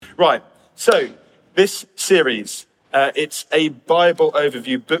Right, so this series, it's a Bible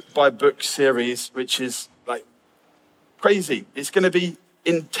overview, book-by-book series, which is like crazy. It's going to be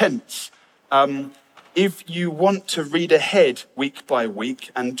intense. If you want to read ahead week by week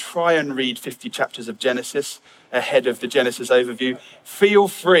and try and read 50 chapters of Genesis ahead of the Genesis overview, feel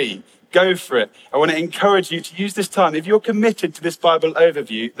free. Go for it. I want to encourage you to use this time. If you're committed to this Bible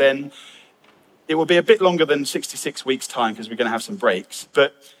overview, then it will be a bit longer than 66 weeks' time because we're going to have some breaks.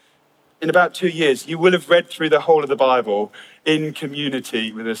 But in about 2 years, you will have read through the whole of the Bible in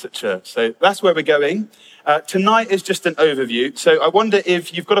community with us at church. So that's where we're going. Tonight is just an overview. So I wonder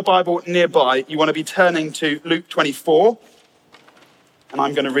if you've got a Bible nearby, you want to be turning to Luke 24. And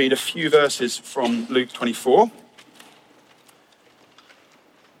I'm going to read a few verses from Luke 24.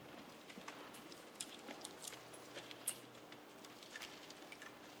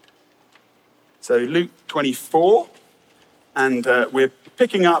 So Luke 24, and we're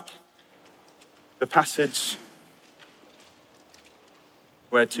picking up the passage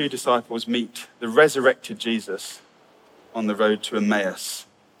where two disciples meet the resurrected Jesus on the road to Emmaus.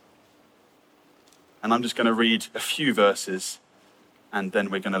 And I'm just going to read a few verses, and then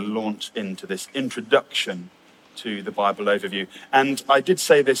we're going to launch into this introduction to the Bible overview. And I did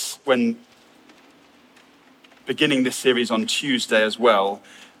say this when beginning this series on Tuesday as well,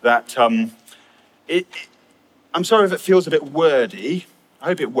 that I'm sorry if it feels a bit wordy. I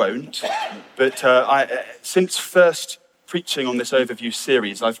hope it won't. But since first preaching on this overview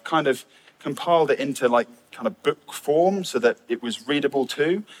series, I've kind of compiled it into like kind of book form so that it was readable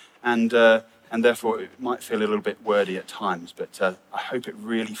too. And therefore it might feel a little bit wordy at times. But I hope it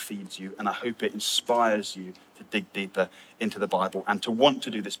really feeds you, and I hope it inspires you to dig deeper into the Bible and to want to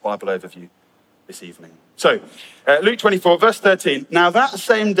do this Bible overview this evening. So Luke 24, verse 13. Now that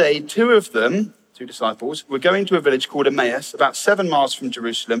same day, two disciples, were going to a village called Emmaus, about 7 miles from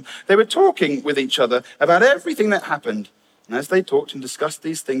Jerusalem. They were talking with each other about everything that happened. And as they talked and discussed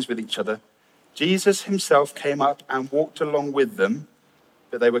these things with each other, Jesus himself came up and walked along with them,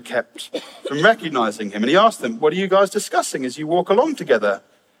 but they were kept from recognizing him. And he asked them, "What are you guys discussing as you walk along together?"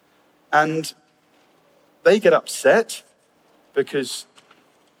 And they get upset because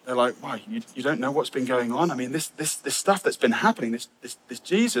they're like, "Wow, you don't know what's been going on? I mean, this stuff that's been happening, this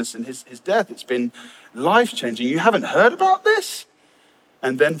Jesus and his death, it's been life-changing. You haven't heard about this?"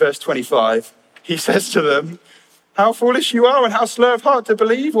 And then verse 25, he says to them, "How foolish you are and how slow of heart to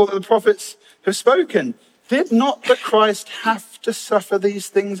believe all that the prophets have spoken. Did not the Christ have to suffer these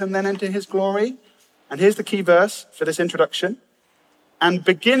things and then enter his glory?" And here's the key verse for this introduction. "And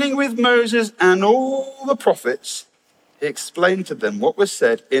beginning with Moses and all the prophets, he explained to them what was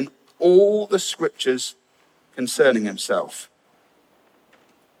said in all the scriptures concerning himself."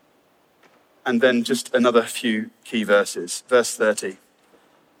 And then just another few key verses. Verse 30,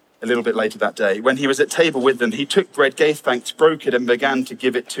 a little bit later that day, when he was at table with them, he took bread, gave thanks, broke it, and began to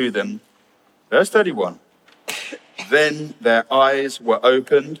give it to them. Verse 31, then their eyes were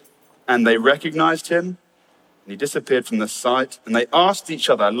opened, and they recognized him, and he disappeared from their sight. And they asked each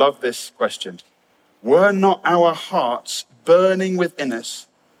other, I love this question, "Were not our hearts burning within us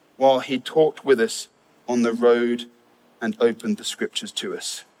while he talked with us on the road and opened the scriptures to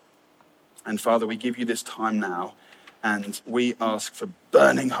us?" And Father, we give you this time now, and we ask for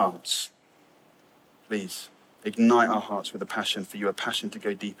burning hearts. Please ignite our hearts with a passion for you, a passion to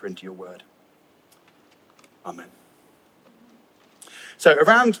go deeper into your word. Amen. So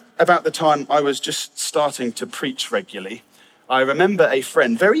around about the time I was just starting to preach regularly, I remember a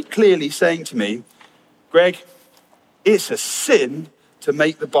friend very clearly saying to me, "Greg, it's a sin to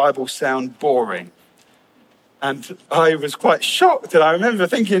make the Bible sound boring." And I was quite shocked, and I remember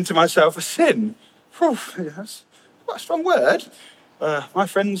thinking to myself, a sin? Whew, that's quite a strong word. My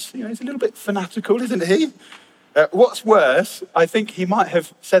friend's, he's a little bit fanatical, isn't he? What's worse, I think he might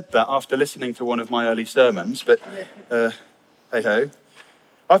have said that after listening to one of my early sermons, but hey-ho.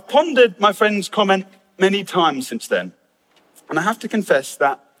 I've pondered my friend's comment many times since then, and I have to confess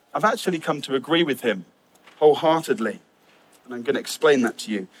that I've actually come to agree with him wholeheartedly. And I'm going to explain that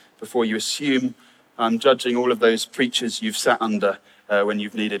to you before you assume I'm judging all of those preachers you've sat under when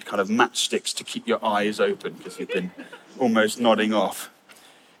you've needed kind of matchsticks to keep your eyes open because you've been almost nodding off.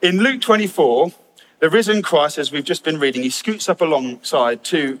 In Luke 24, the risen Christ, as we've just been reading, he scoots up alongside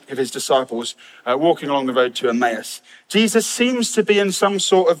two of his disciples walking along the road to Emmaus. Jesus seems to be in some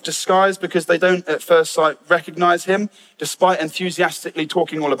sort of disguise because they don't at first sight recognize him, despite enthusiastically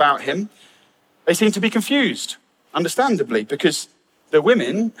talking all about him. They seem to be confused, understandably, because the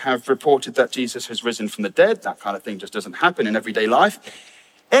women have reported that Jesus has risen from the dead. That kind of thing just doesn't happen in everyday life.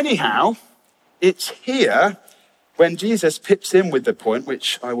 Anyhow, it's here when Jesus pips in with the point,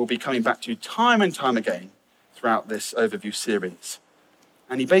 which I will be coming back to time and time again throughout this overview series.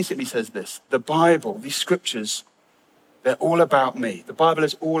 And he basically says this: the Bible, these scriptures, they're all about me. The Bible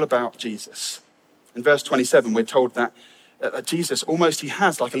is all about Jesus. In verse 27, we're told that Jesus he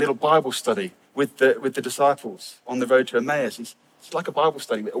has like a little Bible study with the disciples on the road to Emmaus. It's like a Bible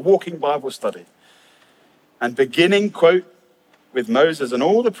study, a walking Bible study. And beginning, quote, with Moses and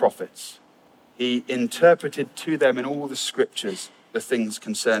all the prophets, he interpreted to them in all the scriptures the things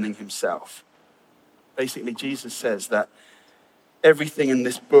concerning himself. Basically, Jesus says that everything in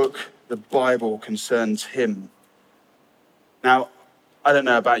this book, the Bible, concerns him. Now, I don't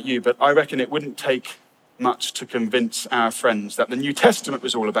know about you, but I reckon it wouldn't take much to convince our friends that the New Testament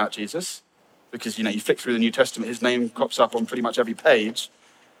was all about Jesus, because, you flick through the New Testament, his name crops up on pretty much every page.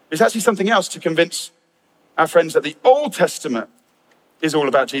 There's actually something else to convince our friends that the Old Testament is all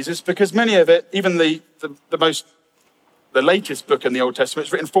about Jesus, because many of it, even the latest book in the Old Testament,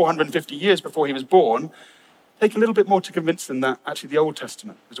 it's written 450 years before he was born, take a little bit more to convince them that actually the Old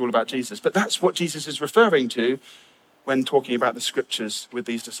Testament is all about Jesus. But that's what Jesus is referring to when talking about the scriptures with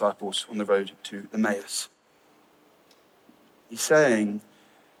these disciples on the road to Emmaus. He's saying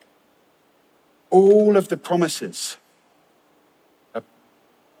all of the promises, an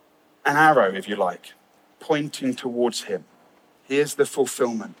arrow, if you like, pointing towards him. Here's the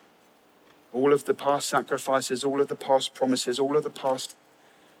fulfillment. All of the past sacrifices, all of the past promises, all of the past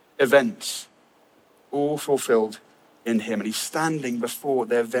events, all fulfilled in him. And he's standing before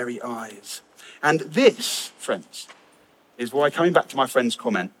their very eyes. And this, friends, is why, coming back to my friend's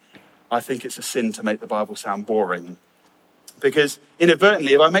comment, I think it's a sin to make the Bible sound boring. Because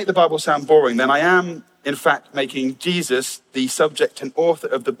inadvertently, if I make the Bible sound boring, then I am, in fact, making Jesus, the subject and author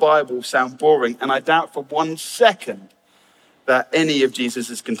of the Bible, sound boring. And I doubt for 1 second that any of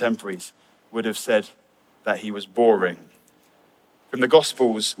Jesus' contemporaries would have said that he was boring. From the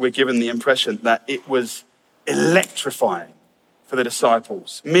Gospels, we're given the impression that it was electrifying for the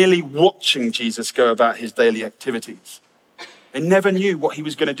disciples, merely watching Jesus go about his daily activities. They never knew what he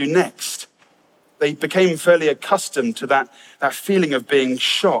was going to do next. They became fairly accustomed to that feeling of being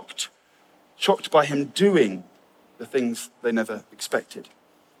shocked by him doing the things they never expected.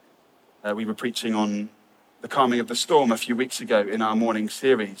 We were preaching on the calming of the storm a few weeks ago in our morning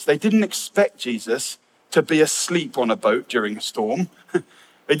series. They didn't expect Jesus to be asleep on a boat during a storm.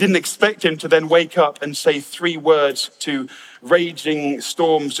 They didn't expect him to then wake up and say 3 words to raging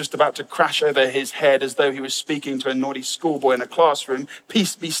storms just about to crash over his head as though he was speaking to a naughty schoolboy in a classroom.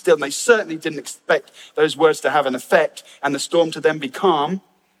 Peace, be still. And they certainly didn't expect those words to have an effect and the storm to then be calm.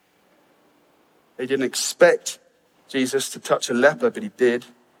 They didn't expect Jesus to touch a leper, but he did.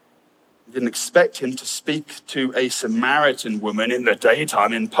 They didn't expect him to speak to a Samaritan woman in the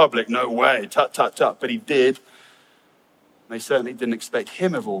daytime, in public. No way. Tut, tut, tut. But he did. They certainly didn't expect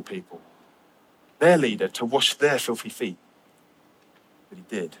him, of all people, their leader, to wash their filthy feet. But he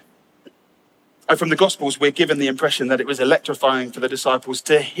did. And from the Gospels, we're given the impression that it was electrifying for the disciples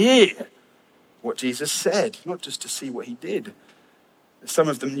to hear what Jesus said, not just to see what he did. Some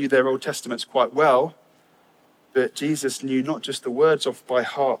of them knew their Old Testaments quite well, but Jesus knew not just the words off by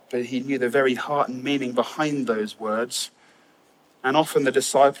heart, but he knew the very heart and meaning behind those words. And often the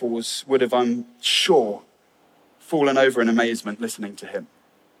disciples would have, I'm sure, fallen over in amazement listening to him.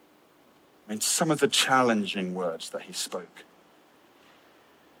 I mean, some of the challenging words that he spoke.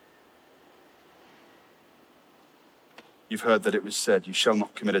 You've heard that it was said, you shall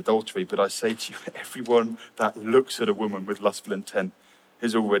not commit adultery, but I say to you, everyone that looks at a woman with lustful intent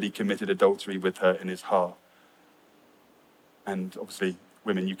has already committed adultery with her in his heart. And obviously,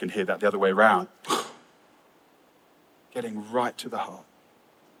 women, you can hear that the other way around. Getting right to the heart.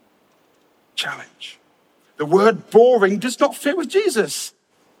 Challenge. The word boring does not fit with Jesus.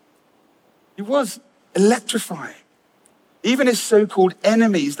 He was electrifying. Even his so-called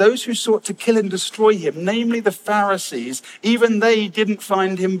enemies, those who sought to kill and destroy him, namely the Pharisees, even they didn't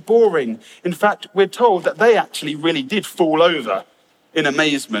find him boring. In fact, we're told that they actually really did fall over in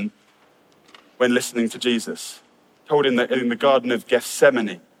amazement when listening to Jesus. Told in the Garden of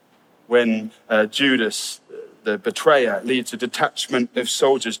Gethsemane, when Judas, the betrayer, leads a detachment of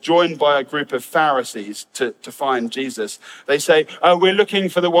soldiers joined by a group of Pharisees to find Jesus. They say, oh, we're looking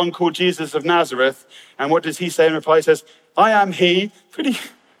for the one called Jesus of Nazareth. And what does he say in reply? He says, I am he. Pretty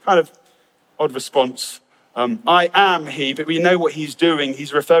kind of odd response. I am he, but we know what he's doing.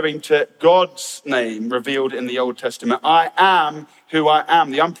 He's referring to God's name revealed in the Old Testament. I am who I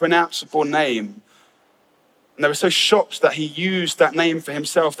am, the unpronounceable name. And they were so shocked that he used that name for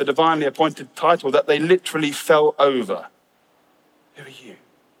himself, the divinely appointed title, that they literally fell over. Who are you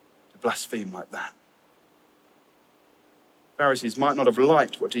to blaspheme like that? Pharisees might not have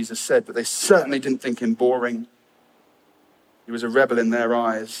liked what Jesus said, but they certainly didn't think him boring. He was a rebel in their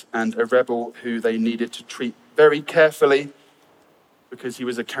eyes, and a rebel who they needed to treat very carefully because he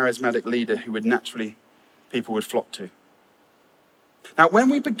was a charismatic leader who people would flock to. Now, when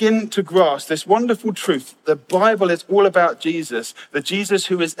we begin to grasp this wonderful truth, the Bible is all about Jesus, the Jesus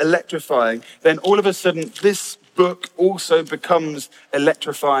who is electrifying, then all of a sudden this book also becomes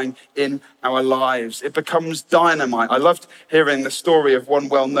electrifying in our lives. It becomes dynamite. I loved hearing the story of one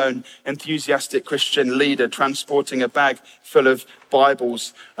well-known enthusiastic Christian leader transporting a bag full of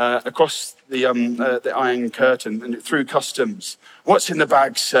Bibles across the Iron Curtain and through customs. "What's in the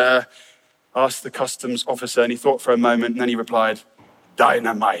bag, sir?" asked the customs officer, and he thought for a moment, and then he replied,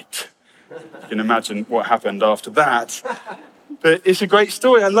 "Dynamite." You can imagine what happened after that. But it's a great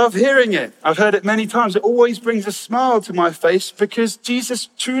story. I love hearing it. I've heard it many times. It always brings a smile to my face because Jesus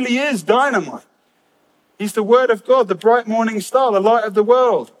truly is dynamite. He's the Word of God, the bright morning star, the light of the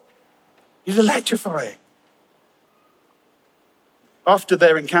world. He's electrifying. After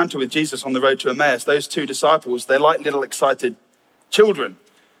their encounter with Jesus on the road to Emmaus, those two disciples, they're like little excited children.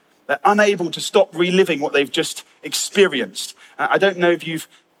 They're unable to stop reliving what they've just experienced. I don't know if you've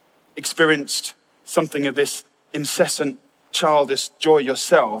experienced something of this incessant childish joy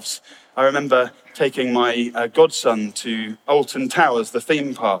yourselves. I remember taking my godson to Alton Towers, the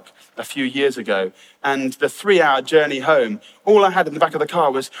theme park, a few years ago. And the 3-hour journey home, all I had in the back of the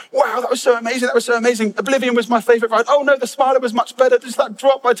car was, "Wow, that was so amazing, that was so amazing. Oblivion was my favorite ride. Oh no, the Smiler was much better. Just that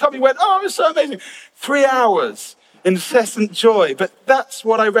drop, my tummy went, oh, it was so amazing." 3 hours, incessant joy. But that's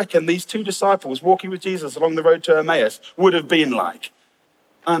what I reckon these two disciples walking with Jesus along the road to Emmaus would have been like.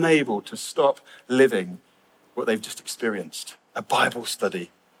 Unable to stop living what they've just experienced, a Bible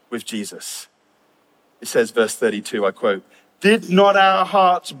study with Jesus. It says, verse 32, I quote, "Did not our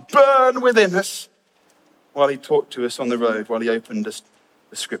hearts burn within us while he talked to us on the road, while he opened us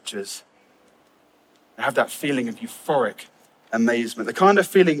the scriptures?" I have that feeling of euphoric amazement, the kind of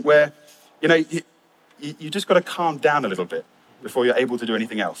feeling where, you just got to calm down a little bit before you're able to do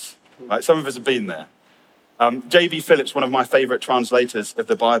anything else. Right? Some of us have been there. J.B. Phillips, one of my favorite translators of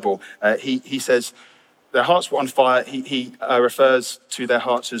the Bible, he says, their hearts were on fire. He refers to their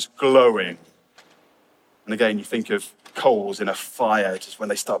hearts as glowing. And again, you think of coals in a fire, just when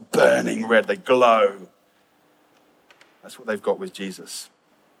they start burning red, they glow. That's what they've got with Jesus.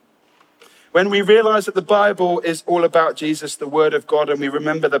 When we realize that the Bible is all about Jesus, the Word of God, and we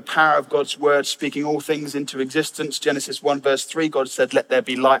remember the power of God's Word speaking all things into existence, Genesis 1 verse 3, God said, "Let there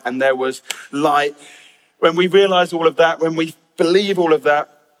be light," and there was light. When we realize all of that, when we believe all of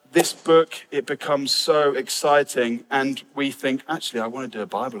that, this book, it becomes so exciting, and we think, actually, I want to do a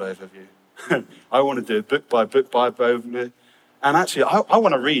Bible overview. I want to do a book by book Bible overview. And actually, I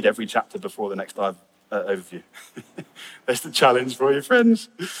want to read every chapter before the next overview. That's the challenge for you, friends.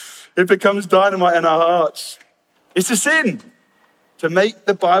 It becomes dynamite in our hearts. It's a sin to make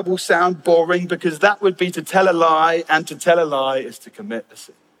the Bible sound boring, because that would be to tell a lie, and to tell a lie is to commit a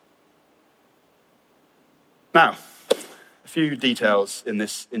sin. Now, a few details in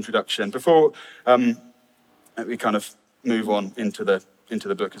this introduction before we kind of move on into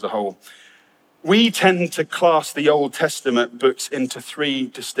the book as a whole. We tend to class the Old Testament books into 3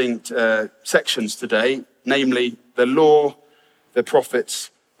 distinct sections today, namely the law, the prophets,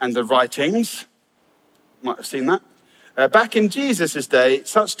 and the writings. You might have seen that. Back in Jesus' day,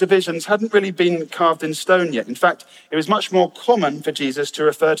 such divisions hadn't really been carved in stone yet. In fact, it was much more common for Jesus to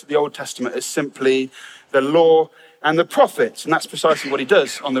refer to the Old Testament as simply the law and the prophets. And that's precisely what he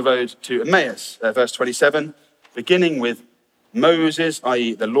does on the road to Emmaus. Verse 27, beginning with Moses,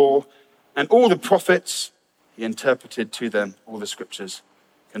 i.e. the law, and all the prophets, he interpreted to them all the scriptures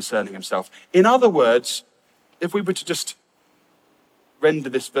concerning himself. In other words, if we were to just render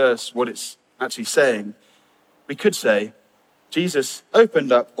this verse what it's actually saying, we could say Jesus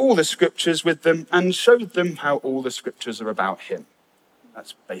opened up all the scriptures with them and showed them how all the scriptures are about him.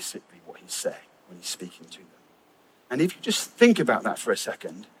 That's basically what he's saying when he's speaking to them. And if you just think about that for a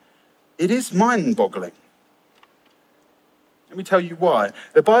second, it is mind-boggling. Let me tell you why.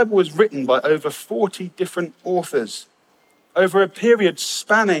 The Bible was written by over 40 different authors over a period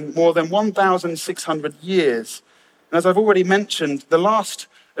spanning more than 1,600 years. And as I've already mentioned, the last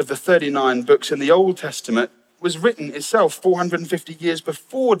of the 39 books in the Old Testament was written itself 450 years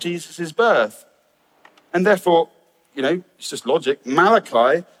before Jesus' birth. And therefore, it's just logic.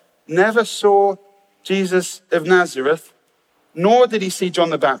 Malachi never saw Jesus of Nazareth, nor did he see John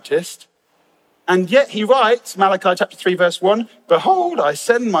the Baptist. And yet he writes, Malachi chapter 3, verse 1, "Behold, I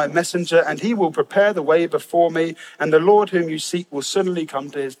send my messenger, and he will prepare the way before me, and the Lord whom you seek will suddenly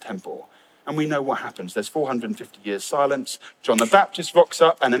come to his temple." And we know what happens. There's 450 years silence. John the Baptist rocks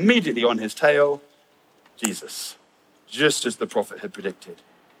up, and immediately on his tail, Jesus, just as the prophet had predicted.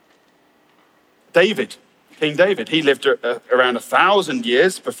 David, King David, he lived around 1,000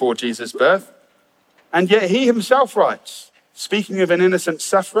 years before Jesus' birth. And yet he himself writes, speaking of an innocent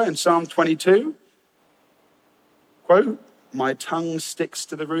sufferer in Psalm 22, quote, "My tongue sticks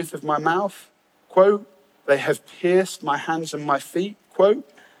to the roof of my mouth." Quote, "They have pierced my hands and my feet." Quote,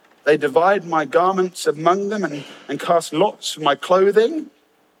 "They divide my garments among them and cast lots for my clothing."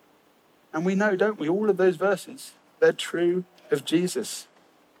 And we know, don't we, all of those verses, they're true of Jesus.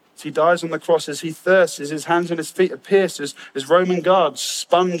 As he dies on the cross, as he thirsts, as his hands and his feet are pierced, as Roman guards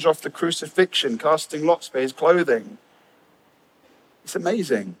sponge off the crucifixion, casting lots for his clothing. It's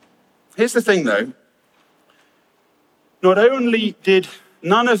amazing. Here's the thing, though. Not only did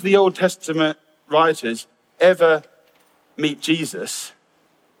none of the Old Testament writers ever meet Jesus,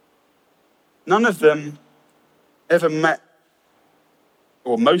 none of them ever met,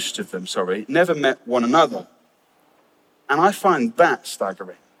 or most of them, never met one another. And I find that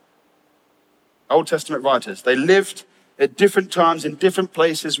staggering. Old Testament writers, they lived at different times in different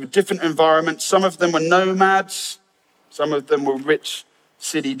places with different environments. Some of them were nomads. Some of them were rich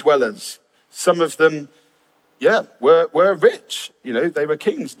city dwellers. Some of them, were rich. They were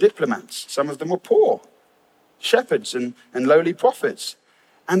kings, diplomats. Some of them were poor, shepherds and lowly prophets.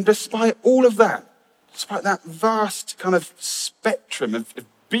 And despite all of that, despite that vast kind of spectrum of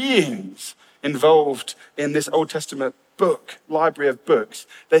beings involved in this Old Testament library of books,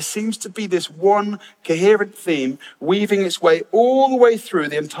 there seems to be this one coherent theme weaving its way all the way through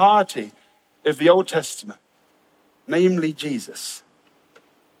the entirety of the Old Testament, namely Jesus,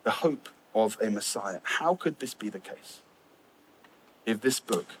 the hope of a Messiah. How could this be the case if this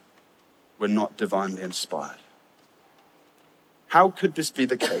book were not divinely inspired? How could this be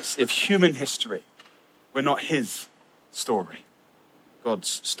the case if human history were not his story,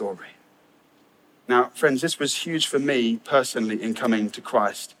 God's story? Now, friends, this was huge for me personally in coming to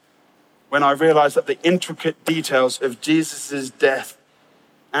Christ, when I realized that the intricate details of Jesus' death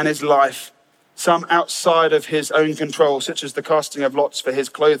and his life, some outside of his own control, such as the casting of lots for his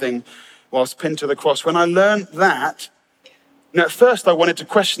clothing whilst pinned to the cross, when I learned that, at first I wanted to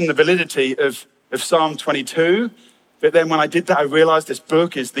question the validity of Psalm 22, but then when I did that, I realized this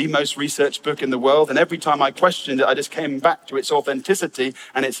book is the most researched book in the world. And every time I questioned it, I just came back to its authenticity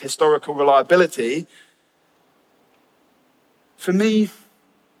and its historical reliability. For me,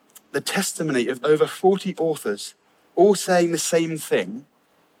 the testimony of over 40 authors, all saying the same thing,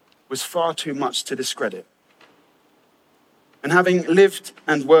 was far too much to discredit. And having lived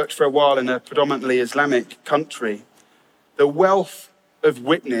and worked for a while in a predominantly Islamic country, the wealth of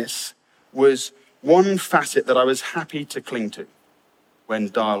witness was one facet that I was happy to cling to when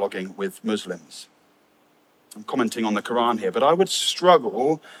dialoguing with Muslims. I'm commenting on the Quran here, but I would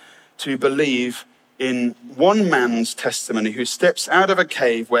struggle to believe in one man's testimony who steps out of a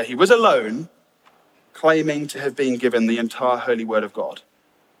cave where he was alone, claiming to have been given the entire holy word of God.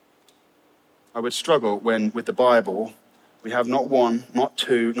 I would struggle when, with the Bible, we have not one, not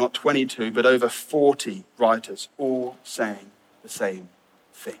two, not 22, but over 40 writers all saying the same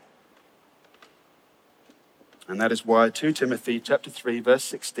thing. And that is why 2 Timothy chapter 3, verse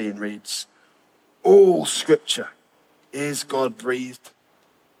 16 reads, "All scripture is God-breathed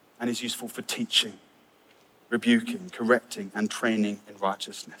and is useful for teaching, rebuking, correcting, and training in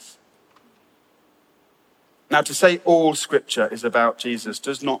righteousness." Now, to say all scripture is about Jesus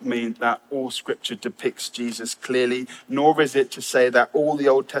does not mean that all scripture depicts Jesus clearly, nor is it to say that all the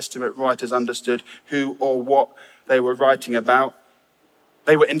Old Testament writers understood who or what they were writing about.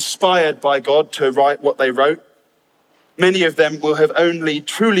 They were inspired by God to write what they wrote. Many of them will have only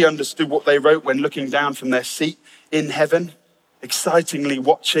truly understood what they wrote when looking down from their seat in heaven, excitingly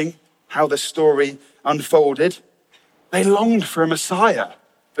watching how the story unfolded. They longed for a Messiah,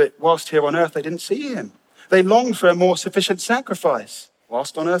 but whilst here on earth, they didn't see him. They longed for a more sufficient sacrifice,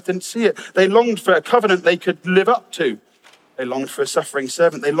 whilst on earth didn't see it. They longed for a covenant they could live up to. They longed for a suffering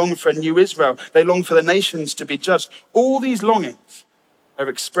servant. They longed for a new Israel. They longed for the nations to be judged. All these longings are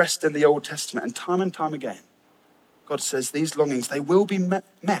expressed in the Old Testament, and time again, God says these longings, they will be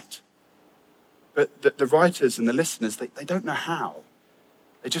met. But the writers and the listeners, they don't know how.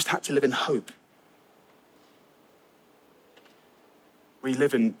 They just had to live in hope. We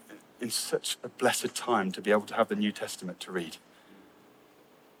live in such a blessed time to be able to have the New Testament to read.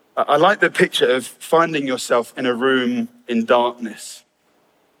 I like the picture of finding yourself in a room in darkness.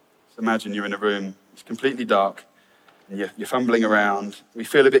 So imagine you're in a room, it's completely dark. and you're fumbling around. We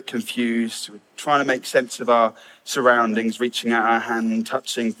feel a bit confused. We're trying to make sense of our surroundings, reaching out our hand,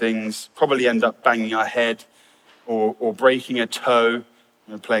 touching things, probably end up banging our head or breaking a toe.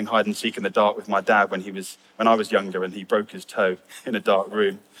 Playing hide and seek in the dark with my dad when I was younger, and he broke his toe in a dark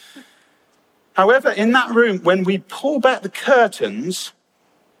room. However, in that room, when we pull back the curtains,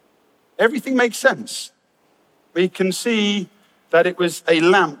 everything makes sense. We can see that it was a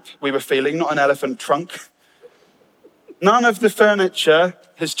lamp we were feeling, not an elephant trunk. None of the furniture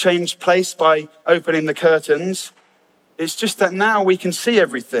has changed place by opening the curtains. It's just that now we can see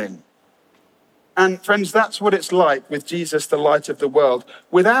everything. And friends, that's what it's like with Jesus, the light of the world.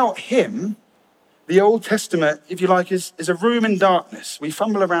 Without him, the Old Testament, if you like, is a room in darkness. We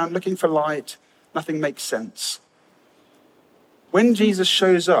fumble around looking for light. Nothing makes sense. When Jesus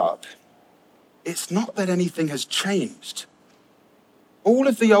shows up, it's not that anything has changed. All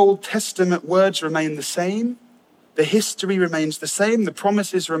of the Old Testament words remain the same. The history remains the same. The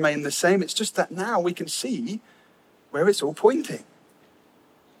promises remain the same. It's just that now we can see where it's all pointing.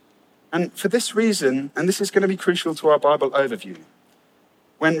 And for this reason, and this is going to be crucial to our Bible overview,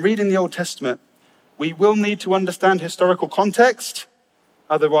 when reading the Old Testament, we will need to understand historical context.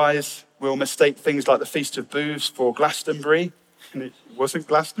 Otherwise, we'll mistake things like the Feast of Booths for Glastonbury. And it wasn't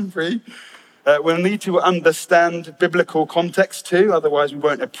Glastonbury. We'll need to understand biblical context too. Otherwise, we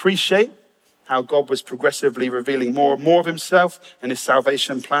won't appreciate how God was progressively revealing more and more of himself and his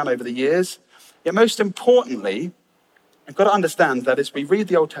salvation plan over the years. Yet most importantly, we've got to understand that as we read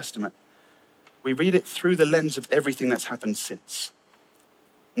the Old Testament, we read it through the lens of everything that's happened since,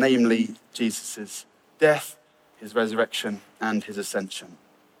 namely Jesus' death, his resurrection, and his ascension.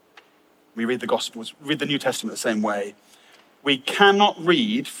 We read the Gospels, read the New Testament the same way. We cannot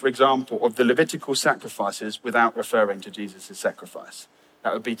read, for example, of the Levitical sacrifices without referring to Jesus' sacrifice.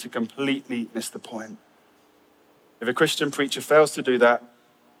 That would be to completely miss the point. If a Christian preacher fails to do that,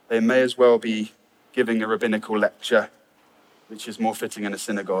 they may as well be giving a rabbinical lecture, which is more fitting in a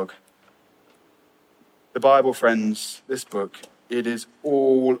synagogue. The Bible, friends, this book, it is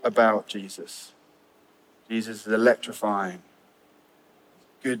all about Jesus. Jesus is electrifying.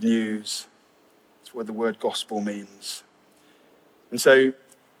 Good news. That's what the word gospel means. And so,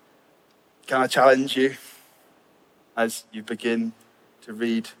 can I challenge you as you begin to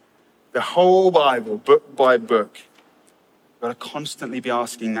read the whole Bible, book by book? You've got to constantly be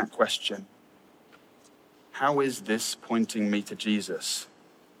asking that question. How is this pointing me to Jesus?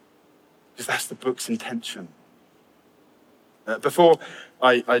 Because that's the book's intention. Before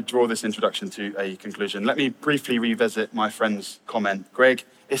I draw this introduction to a conclusion, let me briefly revisit my friend's comment. Greg,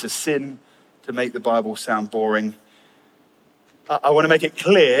 it's a sin to make the Bible sound boring. I want to make it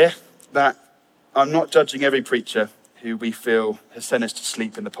clear that I'm not judging every preacher who we feel has sent us to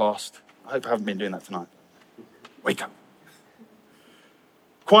sleep in the past. I hope I haven't been doing that tonight. Wake up.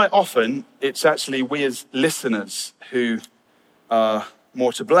 Quite often, it's actually we as listeners who are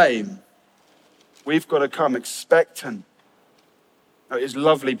more to blame. We've got to come expectant. It was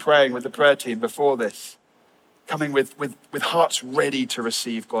lovely praying with the prayer team before this, coming with hearts ready to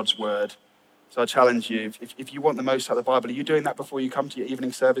receive God's word. So I challenge you, if you want the most out of the Bible, are you doing that before you come to your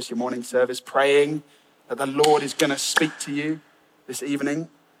evening service, your morning service, praying that the Lord is going to speak to you this evening?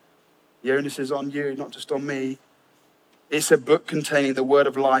 The onus is on you, not just on me. It's a book containing the word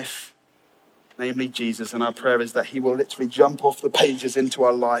of life, namely Jesus, and our prayer is that he will literally jump off the pages into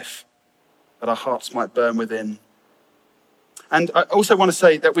our life, that our hearts might burn within. And I also want to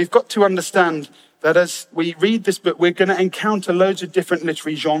say that we've got to understand that as we read this book, we're going to encounter loads of different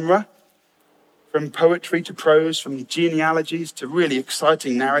literary genre, from poetry to prose, from genealogies to really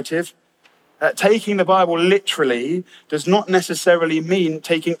exciting narrative. Taking the Bible literally does not necessarily mean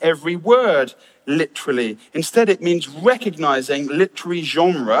taking every word literally. Instead, it means recognizing literary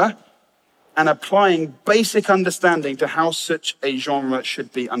genre and applying basic understanding to how such a genre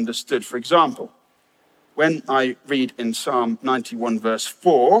should be understood. For example, when I read in Psalm 91 verse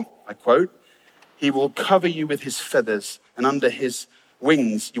 4, I quote, "He will cover you with his feathers, and under his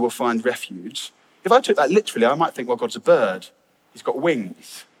wings you will find refuge." If I took that literally, I might think, well, God's a bird. He's got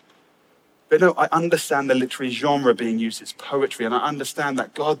wings. But no, I understand the literary genre being used. It's poetry, and I understand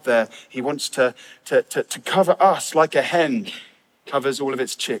that God there, he wants to cover us like a hen covers all of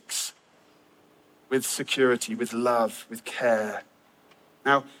its chicks, with security, with love, with care.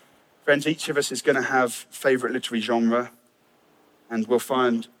 Now, friends, each of us is going to have favorite literary genre, and we'll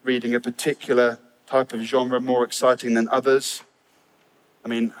find reading a particular type of genre more exciting than others. I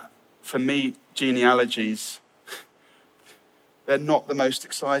mean, for me, genealogies, they're not the most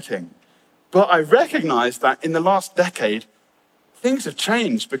exciting. But I recognize that in the last decade, things have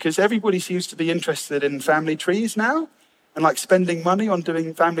changed because everybody seems to be interested in family trees now. and like spending money on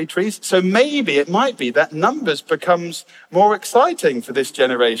doing family trees. So maybe it might be that Numbers becomes more exciting for this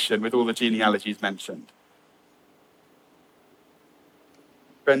generation with all the genealogies mentioned.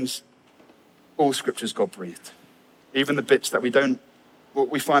 Friends, all scripture's God-breathed. Even the bits that what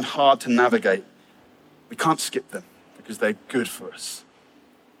we find hard to navigate, we can't skip them because they're good for us.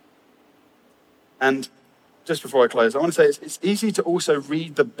 And just before I close, I want to say it's easy to also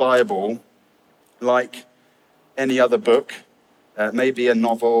read the Bible like any other book, maybe a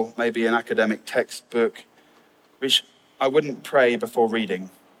novel, maybe an academic textbook, which I wouldn't pray before reading.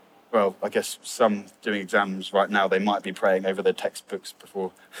 Well, I guess some doing exams right now, they might be praying over their textbooks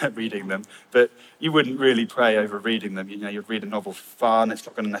before reading them, but you wouldn't really pray over reading them. You'd read a novel for fun. It's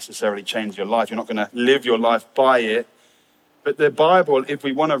not going to necessarily change your life. You're not going to live your life by it. But the Bible, if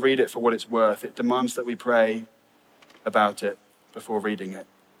we want to read it for what it's worth, it demands that we pray about it before reading it.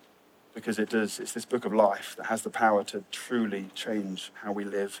 Because it's this book of life that has the power to truly change how we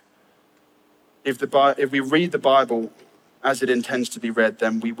live. If we read the Bible as it intends to be read,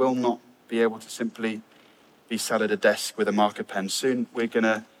 then we will not be able to simply be sat at a desk with a marker pen. Soon we're going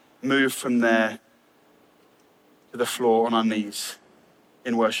to move from there to the floor on our knees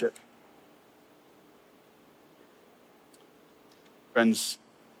in worship. Friends,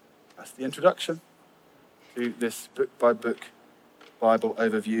 that's the introduction to this book-by-book Bible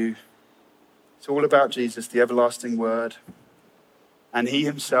overview. It's all about Jesus, the everlasting word. And he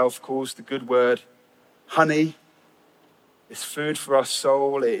himself calls the good word honey. It's food for our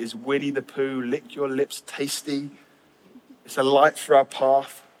soul. It is Winnie the Pooh, lick your lips tasty. It's a light for our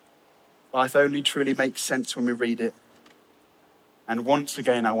path. Life only truly makes sense when we read it. And once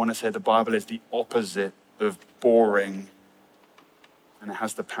again, I want to say the Bible is the opposite of boring. And it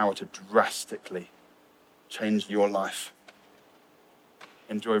has the power to drastically change your life.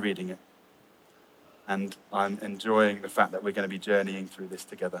 Enjoy reading it. And I'm enjoying the fact that we're going to be journeying through this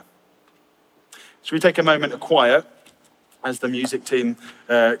together. Should we take a moment of quiet as the music team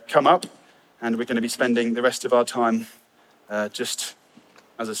come up? And we're going to be spending the rest of our time just,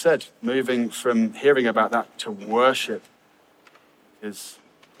 as I said, moving from hearing about that to worship. Because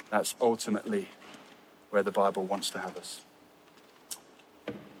that's ultimately where the Bible wants to have us.